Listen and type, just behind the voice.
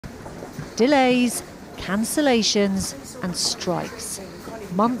Delays, cancellations and strikes.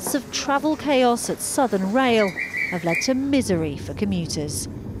 Months of travel chaos at Southern Rail have led to misery for commuters.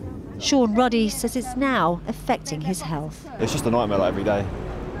 Sean Ruddy says it's now affecting his health. It's just a nightmare like every day.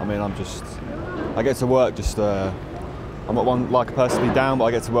 I mean, I get to work I'm not one like a person to be down, but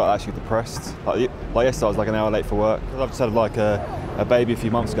I get to work actually depressed. Like yesterday I was like an hour late for work. I've just had like a baby a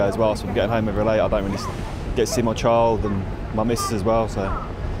few months ago as well, so I'm getting home every late. I don't really get to see my child and my missus as well, so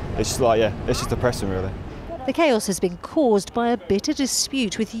it's just like, yeah, it's just depressing really. The chaos has been caused by a bitter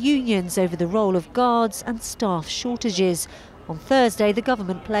dispute with unions over the role of guards and staff shortages. On Thursday, the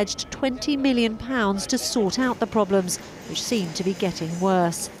government pledged £20 million to sort out the problems, which seem to be getting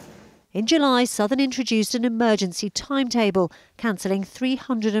worse. In July, Southern introduced an emergency timetable, cancelling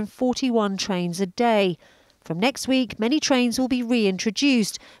 341 trains a day. From next week, many trains will be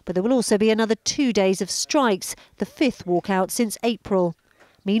reintroduced, but there will also be another 2 days of strikes, the fifth walkout since April.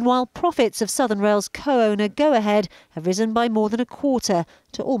 Meanwhile, profits of Southern Rail's co-owner Go Ahead have risen by more than a quarter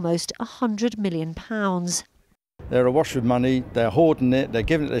to almost £100 million. They're awash with money, they're hoarding it, they're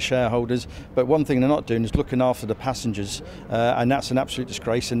giving it to their shareholders, but one thing they're not doing is looking after the passengers, and that's an absolute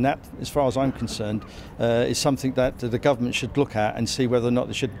disgrace, and that, as far as I'm concerned, is something that the government should look at and see whether or not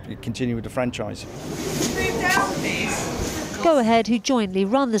they should continue with the franchise. Go Ahead, who jointly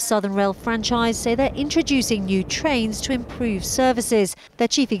run the Southern Rail franchise, say they're introducing new trains to improve services. Their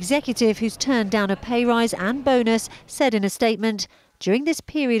chief executive, who's turned down a pay rise and bonus, said in a statement, "During this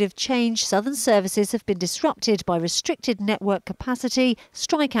period of change, Southern services have been disrupted by restricted network capacity,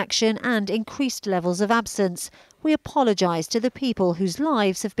 strike action and increased levels of absence. We apologise to the people whose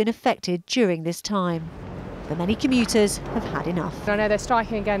lives have been affected during this time." But many commuters have had enough. I know they're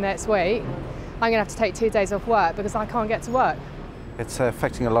striking again next week. I'm going to have to take 2 days off work because I can't get to work. It's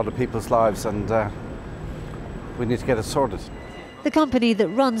affecting a lot of people's lives, and we need to get it sorted. The company that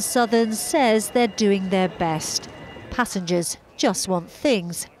runs Southern says they're doing their best. Passengers just want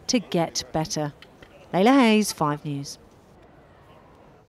things to get better. Layla Hayes, 5 News.